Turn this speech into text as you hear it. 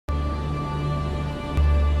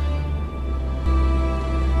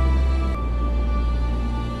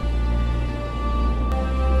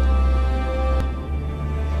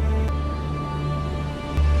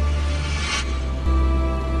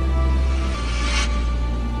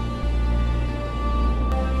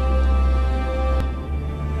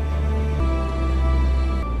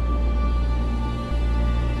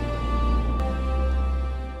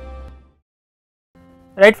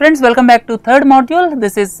Right friends, welcome back to third module.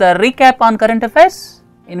 This is a recap on current affairs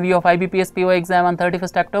in view of IBPS PO exam on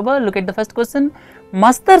 31st October. Look at the first question.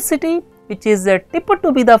 Masdar city, which is tipped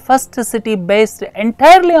to be the first city based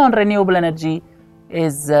entirely on renewable energy,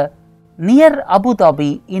 is near Abu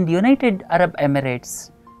Dhabi in United Arab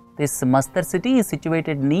Emirates. This Masdar city is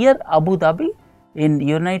situated near Abu Dhabi in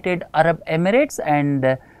United Arab Emirates, and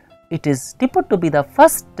it is tipped to be the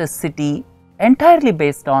first city entirely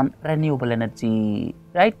based on renewable energy,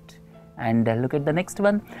 right? And look at the next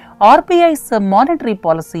one. RBI's monetary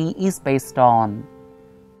policy is based on,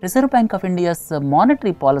 Reserve Bank of India's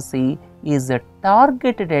monetary policy is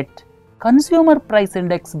targeted at consumer price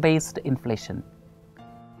index based inflation.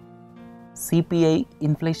 CPI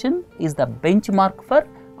inflation is the benchmark for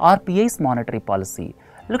RBI's monetary policy.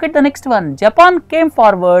 Look at the next one. Japan came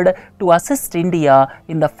forward to assist India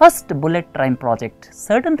in the first bullet train project.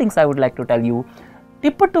 Certain things I would like to tell you.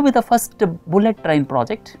 Tipped to be the first bullet train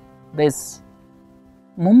project, this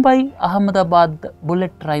Mumbai-Ahmedabad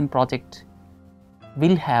bullet train project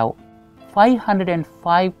will have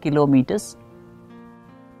 505 kilometers.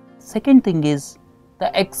 Second thing is, the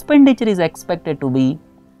expenditure is expected to be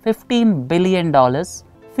 $15 billion.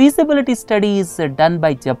 Feasibility study is done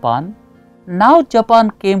by Japan. Now Japan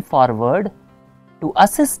came forward to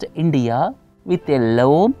assist India with a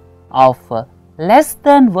loan of less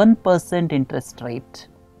than 1% interest rate.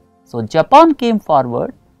 So Japan came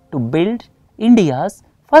forward to build India's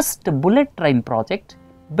first bullet train project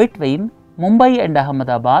between Mumbai and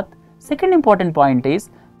Ahmedabad. Second important point is,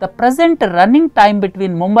 the present running time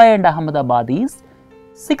between Mumbai and Ahmedabad is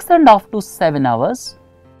 6.5 to 7 hours.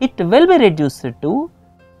 It will be reduced to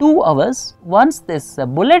 2 hours once this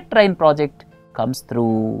bullet train project comes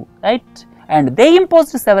through, right? And they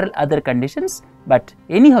imposed several other conditions, but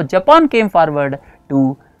anyhow Japan came forward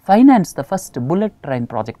to finance the first bullet train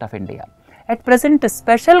project of India. At present,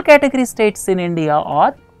 special category states in India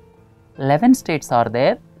are 11 states are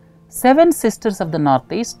there, 7 sisters of the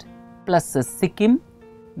northeast plus Sikkim,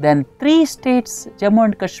 then 3 states Jammu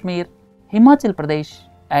and Kashmir, Himachal Pradesh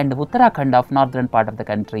and Uttarakhand of northern part of the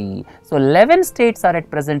country. So 11 states are at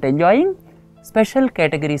present enjoying special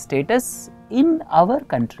category status in our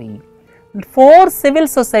country. 4 civil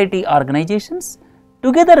society organizations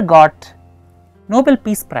together got Nobel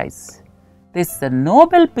Peace Prize. This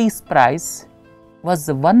Nobel Peace Prize was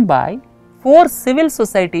won by 4 civil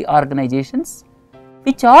society organizations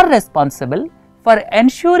which are responsible for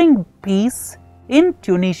ensuring peace in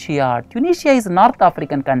Tunisia. Tunisia is a North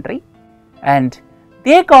African country, and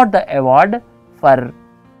they got the award for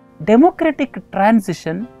democratic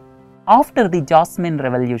transition after the Jasmine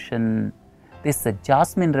Revolution. This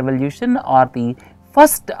Jasmine Revolution, or the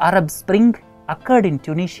first Arab Spring, occurred in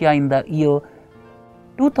Tunisia in the year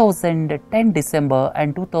 2010 December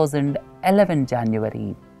and 2011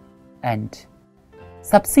 January. And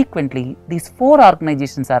subsequently, these 4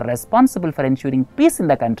 organizations are responsible for ensuring peace in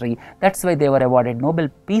the country. That's why they were awarded Nobel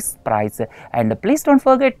Peace Prize. And please don't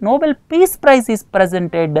forget, Nobel Peace Prize is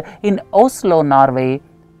presented in Oslo, Norway,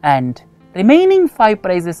 and remaining 5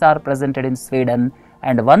 prizes are presented in Sweden.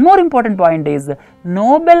 And one more important point is,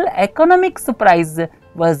 Nobel Economics Prize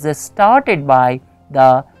was started by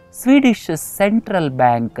the Swedish Central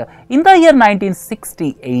Bank in the year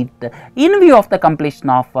 1968 in view of the completion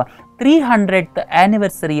of 300th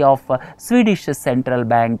anniversary of Swedish Central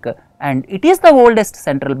Bank, and it is the oldest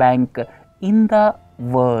central bank in the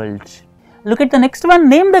world. Look at the next one.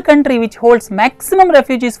 Name the country which holds maximum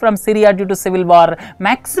refugees from Syria due to civil war.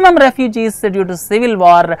 Maximum refugees due to civil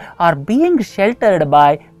war are being sheltered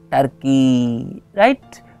by Turkey,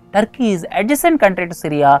 right? Turkey is adjacent country to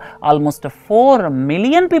Syria. Almost 4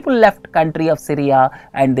 million people left country of Syria,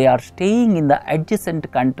 and they are staying in the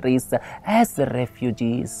adjacent countries as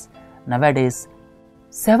refugees. Nowadays,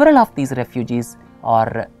 several of these refugees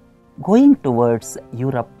are going towards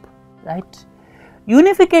Europe, right?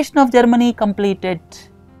 Unification of Germany completed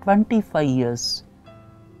 25 years.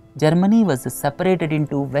 Germany was separated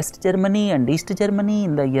into West Germany and East Germany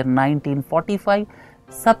in the year 1945.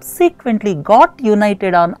 Subsequently got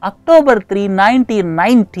united on October 3,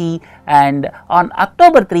 1990, and on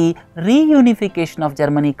October 3, reunification of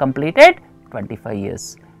Germany completed 25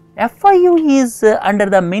 years. FIU is under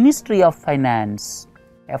the Ministry of Finance.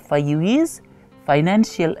 FIU is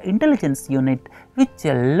Financial Intelligence Unit, which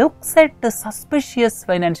looks at suspicious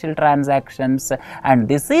financial transactions, and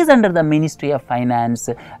this is under the Ministry of Finance.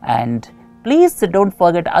 And please don't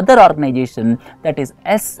forget other organization, that is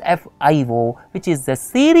SFIO, which is the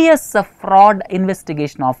Serious Fraud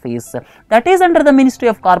Investigation Office, that is under the Ministry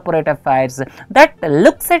of Corporate Affairs, that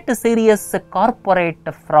looks at serious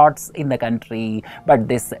corporate frauds in the country. But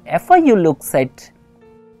this FIU looks at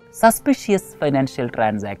suspicious financial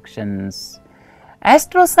transactions.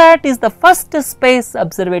 AstroSat is the first space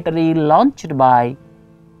observatory launched by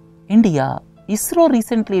India. ISRO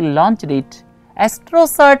recently launched it.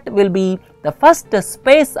 AstroSat will be the first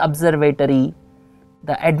space observatory.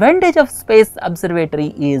 The advantage of space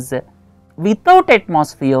observatory is without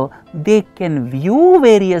atmosphere, they can view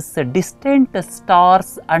various distant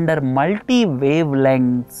stars under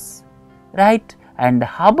multi-wavelengths, right? And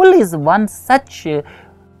Hubble is one such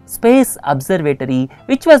space observatory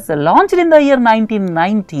which was launched in the year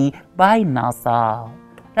 1990 by NASA,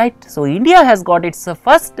 right? So, India has got its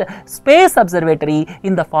first space observatory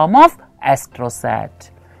in the form of AstroSat.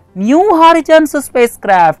 New Horizons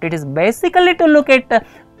spacecraft, it is basically to look at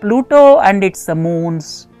Pluto and its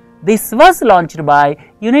moons. This was launched by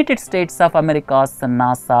United States of America's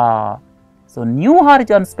NASA. So, New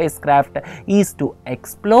Horizons spacecraft is to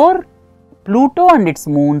explore Pluto and its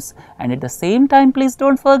moons, and at the same time, please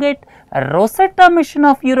don't forget, a Rosetta mission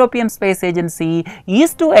of European Space Agency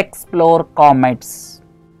is to explore comets,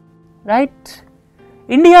 right?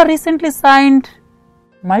 India recently signed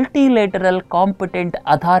Multilateral Competent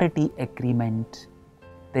Authority Agreement.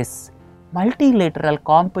 This Multilateral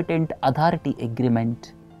Competent Authority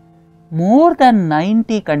Agreement, more than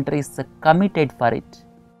 90 countries committed for it.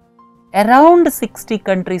 Around 60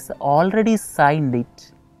 countries already signed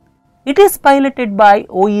it. It is piloted by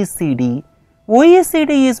OECD.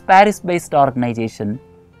 OECD is Paris-based organization,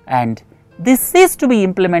 and this is to be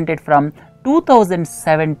implemented from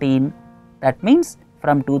 2017. That means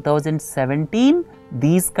from 2017,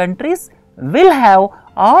 these countries will have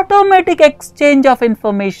automatic exchange of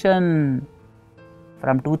information.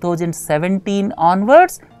 From 2017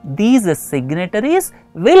 onwards, these signatories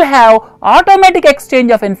will have automatic exchange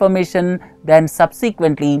of information. Then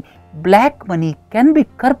subsequently, black money can be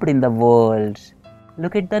curbed in the world.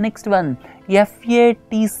 Look at the next one,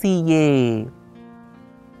 FATCA.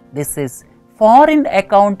 This is Foreign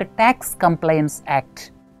Account Tax Compliance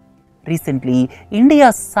Act. Recently,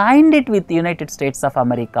 India signed it with the United States of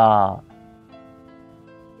America.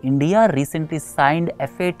 India recently signed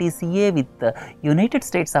FATCA with the United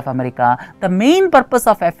States of America. The main purpose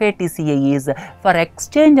of FATCA is for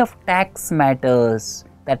exchange of tax matters.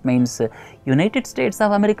 That means United States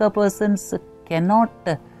of America persons cannot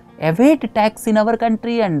evade tax in our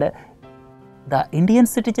country, and the Indian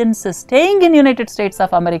citizens staying in United States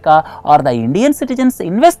of America or the Indian citizens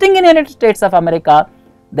investing in United States of America,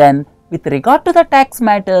 then with regard to the tax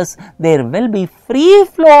matters, there will be free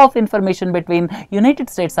flow of information between United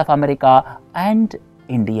States of America and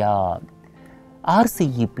India.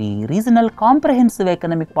 RCEP, Regional Comprehensive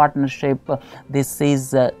Economic Partnership, this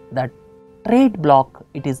is the trade bloc.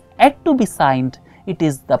 It is yet to be signed. It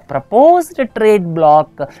is the proposed trade bloc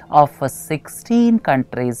of 16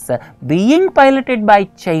 countries being piloted by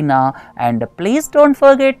China, and please don't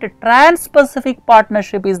forget, Trans-Pacific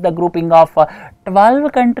Partnership is the grouping of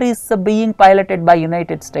 12 countries being piloted by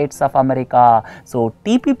United States of America. So,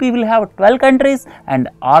 TPP will have 12 countries and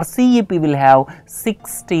RCEP will have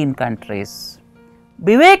 16 countries.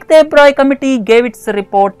 Vivek Debroy Committee gave its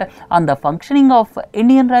report on the functioning of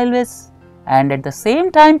Indian Railways, and at the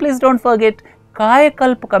same time, please don't forget,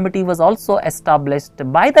 Kayakalp Committee was also established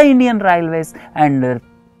by the Indian Railways, and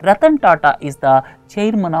Ratan Tata is the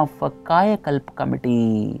chairman of Kayakalp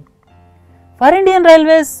Committee. For Indian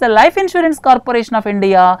Railways, Life Insurance Corporation of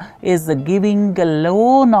India is giving a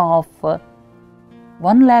loan of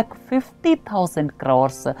 1,50,000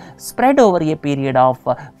 crores spread over a period of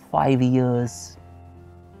 5 years.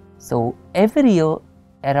 So, every year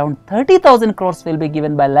around 30,000 crores will be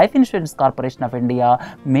given by Life Insurance Corporation of India,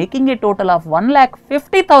 making a total of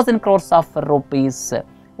 1,50,000 crores of rupees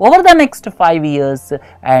over the next 5 years,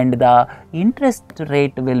 and the interest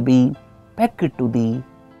rate will be pegged to the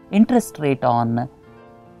interest rate on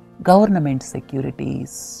government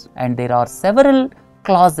securities. And there are several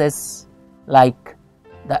clauses like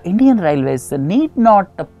the Indian Railways need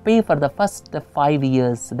not pay for the first 5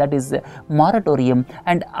 years, that is moratorium,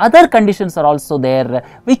 and other conditions are also there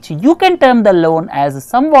which you can term the loan as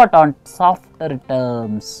somewhat on softer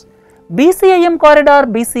terms. BCIM corridor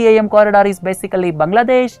is basically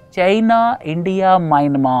Bangladesh, China, India,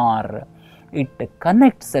 Myanmar. It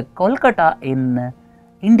connects Kolkata in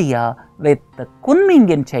India with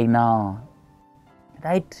Kunming in China,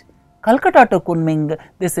 right? Kolkata to Kunming,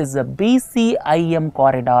 this is a BCIM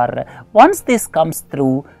corridor. Once this comes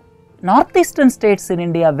through, northeastern states in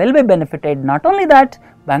India will be benefited. Not only that,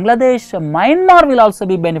 Bangladesh, Myanmar will also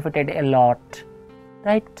be benefited a lot,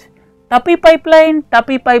 right? Tapi pipeline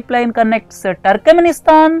connects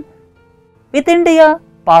Turkmenistan with India,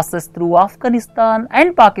 passes through Afghanistan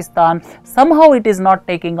and Pakistan, somehow it is not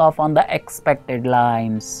taking off on the expected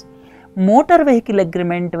lines. Motor vehicle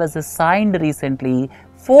agreement was signed recently.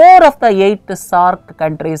 4 of the 8 SAARC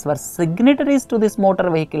countries were signatories to this motor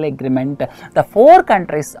vehicle agreement. The 4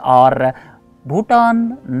 countries are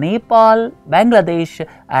Bhutan, Nepal, Bangladesh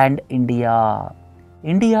and India.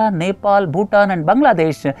 India, Nepal, Bhutan and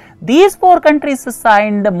Bangladesh, these 4 countries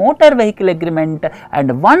signed the motor vehicle agreement,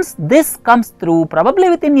 and once this comes through, probably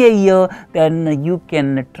within a year, then you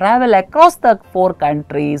can travel across the 4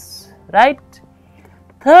 countries, right?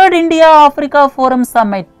 3rd India-Africa Forum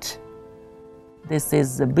Summit. This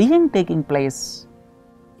is taking place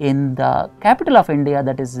in the capital of India,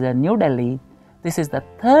 that is New Delhi. This is the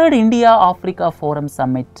 3rd India-Africa Forum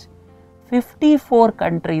Summit. 54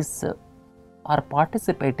 countries are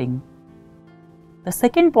participating. The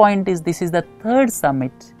second point is this is the 3rd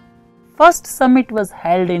summit. First summit was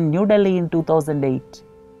held in New Delhi in 2008.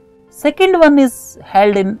 Second one is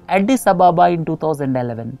held in Addis Ababa in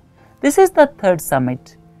 2011. This is the 3rd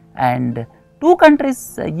summit, and 2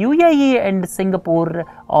 countries, UAE and Singapore,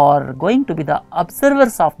 are going to be the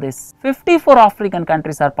observers of this. 54 African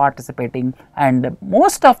countries are participating, and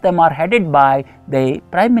most of them are headed by the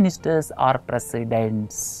prime ministers or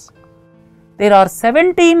presidents. There are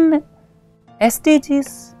 17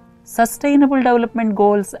 SDGs, Sustainable Development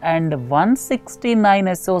Goals, and 169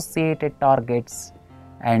 associated targets,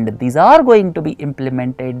 and these are going to be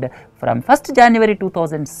implemented from 1st January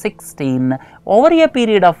 2016 over a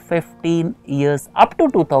period of 15 years up to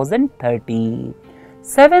 2030.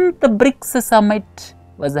 7th BRICS Summit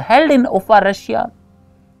was held in Ufa, Russia,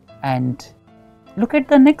 and look at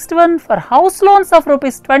the next one. For house loans of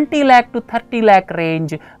rupees 20 lakh to 30 lakh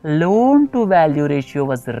range, loan to value ratio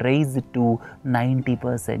was raised to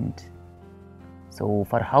 90%. So,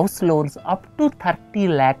 for house loans up to 30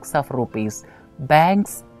 lakhs of rupees,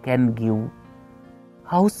 banks can give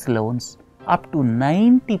house loans up to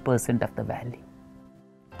 90% of the value.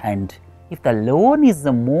 And if the loan is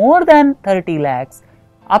more than 30 lakhs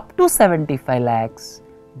up to 75 lakhs,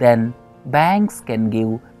 then banks can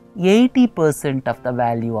give 80% of the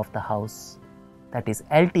value of the house, that is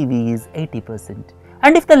LTV is 80%.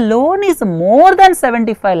 And if the loan is more than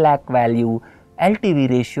 75 lakh value, LTV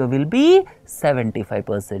ratio will be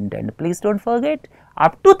 75%. And please don't forget,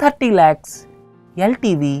 up to 30 lakhs,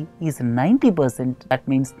 LTV is 90%. That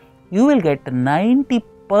means you will get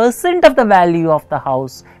 90% of the value of the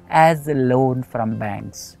house as a loan from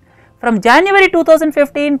banks. From January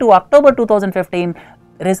 2015 to October 2015,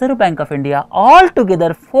 Reserve Bank of India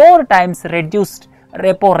altogether 4 times reduced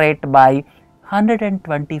repo rate by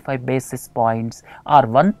 125 basis points or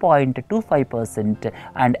 1.25%,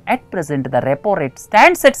 and at present the repo rate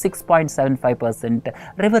stands at 6.75%,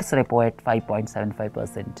 reverse repo at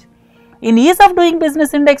 5.75%. In Ease of Doing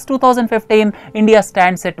Business Index 2015, India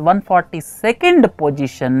stands at 142nd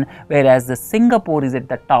position, whereas Singapore is at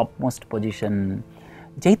the topmost position.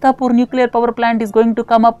 Jaitapur nuclear power plant is going to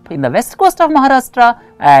come up in the west coast of Maharashtra,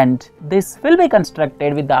 and this will be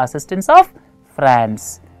constructed with the assistance of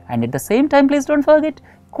France. And at the same time, please don't forget,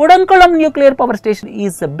 Kudankulam nuclear power station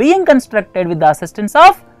is being constructed with the assistance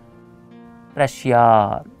of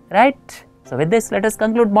Russia, right? So with this, let us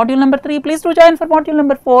conclude module number 3. Please do join for module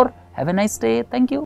number 4. Have a nice day. Thank you.